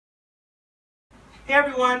Hey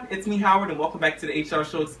everyone, it's me Howard and welcome back to the HR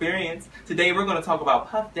Show Experience. Today we're going to talk about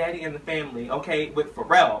Puff Daddy and the Family, okay, with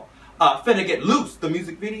Pharrell. Finna Get Loose, the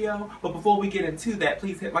music video. But before we get into that,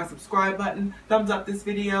 please hit my subscribe button, thumbs up this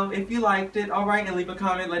video if you liked it, alright, and leave a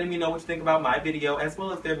comment letting me know what you think about my video as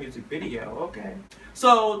well as their music video, okay?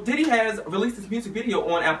 So, Diddy has released his music video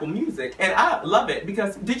on Apple Music, and I love it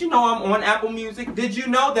because did you know I'm on Apple Music? Did you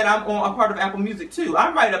know that I'm on a part of Apple Music too?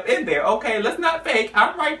 I'm right up in there, okay? Let's not fake,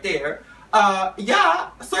 I'm right there. Yeah,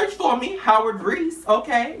 search for me, Howard Reese,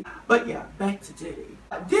 okay? But yeah, back to Diddy.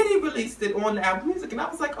 Diddy released it on the Apple Music, and I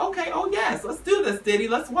was like, okay, oh yes, let's do this, Diddy,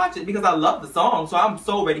 let's watch it, because I love the song, so I'm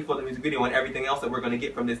so ready for the music video and everything else that we're going to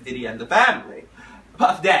get from this Diddy and the Family.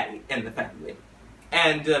 Puff Daddy and the Family.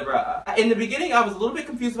 And in the beginning, I was a little bit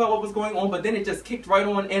confused about what was going on, but then it just kicked right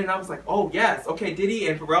on in, and I was like, oh yes, okay, Diddy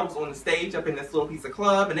and Pharrell was on the stage up in this little piece of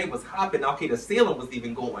club, and they was hopping, okay, the ceiling was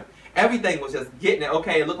even going. Everything was just getting it,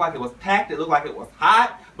 okay, it looked like it was packed, it looked like it was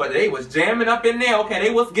hot, but they was jamming up in there, okay, they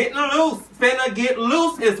was getting loose. Finna get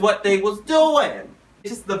loose is what they was doing.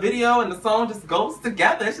 It's just the video and the song just goes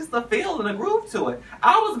together, it's just a feel and a groove to it.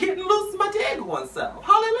 I was getting loose my daggone self.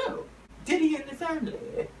 Hallelujah. Diddy and the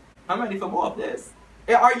Family. I'm ready for more of this.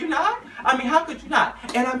 Are you not? I mean, how could you not?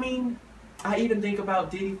 And I mean, I even think about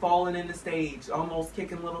Diddy falling in the stage, almost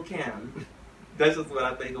kicking Little Kim. That's just what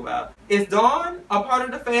I think about. Is Dawn a part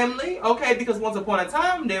of the family? Okay, because once upon a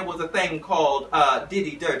time, there was a thing called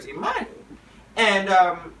Diddy Dirty Money. And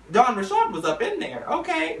Dawn Rashad was up in there.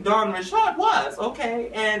 Okay, Dawn Rashad was. Okay,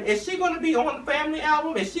 and is she going to be on the Family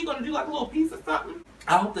album? Is she going to do like a little piece or something?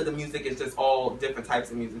 I hope that the music is just all different types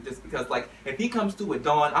of music, just because, like, if he comes through with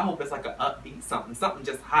Dawn, I hope it's like an upbeat something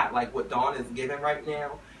just hot, like what Dawn is giving right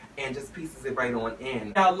now, and just pieces it right on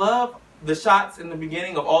in. I love the shots in the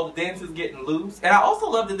beginning of all the dancers getting loose, and I also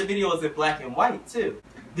love that the video is in black and white, too.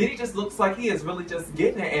 Diddy just looks like he is really just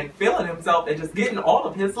getting it and feeling himself and just getting all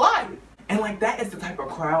of his life. And, like, that is the type of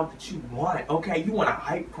crowd that you want, okay? You want a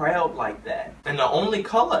hype crowd like that. And the only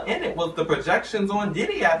color in it was the projections on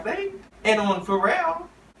Diddy, I think. And on Pharrell.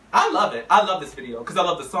 I love it. I love this video because I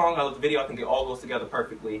love the song, I love the video. I think it all goes together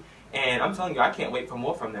perfectly. And I'm telling you, I can't wait for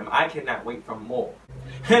more from them. I cannot wait for more.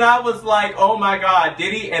 And I was like, oh my God,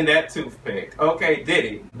 Diddy and that toothpick. Okay,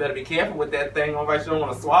 Diddy, better be careful with that thing. All right, you don't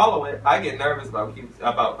want to swallow it. I get nervous about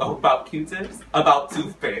Q-tips, about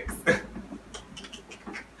toothpicks.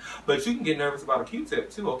 But you can get nervous about a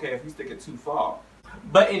Q-tip too, okay, if you stick it too far.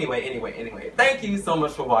 But anyway, thank you so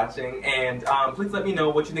much for watching, and please let me know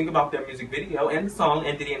what you think about their music video and the song,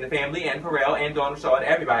 and Diddy and the Family, and Pharrell, and Dawn Rashad,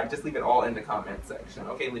 everybody. Just leave it all in the comment section,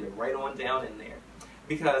 okay? Leave it right on down in there.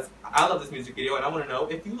 Because I love this music video, and I want to know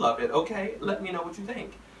if you love it, okay? Let me know what you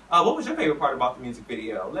think. What was your favorite part about the music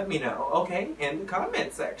video? Let me know, okay? In the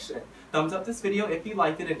comment section. Thumbs up this video if you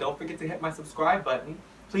liked it, and don't forget to hit my subscribe button.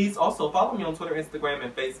 Please also follow me on Twitter, Instagram,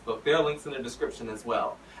 and Facebook. There are links in the description as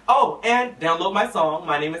well. Oh, and download my song.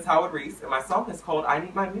 My name is Howard Reese, and my song is called I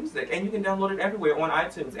Need My Music. And you can download it everywhere on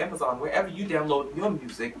iTunes, Amazon, wherever you download your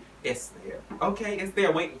music, it's there. Okay? It's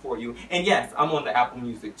there waiting for you. And yes, I'm on the Apple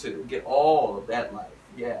Music too. Get all of that life.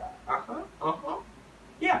 Yeah.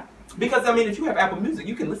 Yeah. Because, I mean, if you have Apple Music,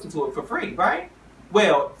 you can listen to it for free, right?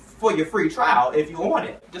 Well, for your free trial, if you want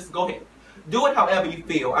it, just go ahead. Do it however you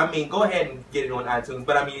feel. I mean, go ahead and get it on iTunes.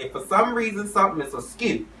 But I mean, if for some reason something is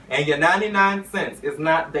askew and your 99 cents is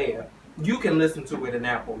not there, you can listen to it in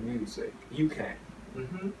Apple Music. You can.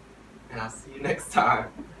 And I'll see you next time.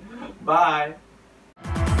 Bye.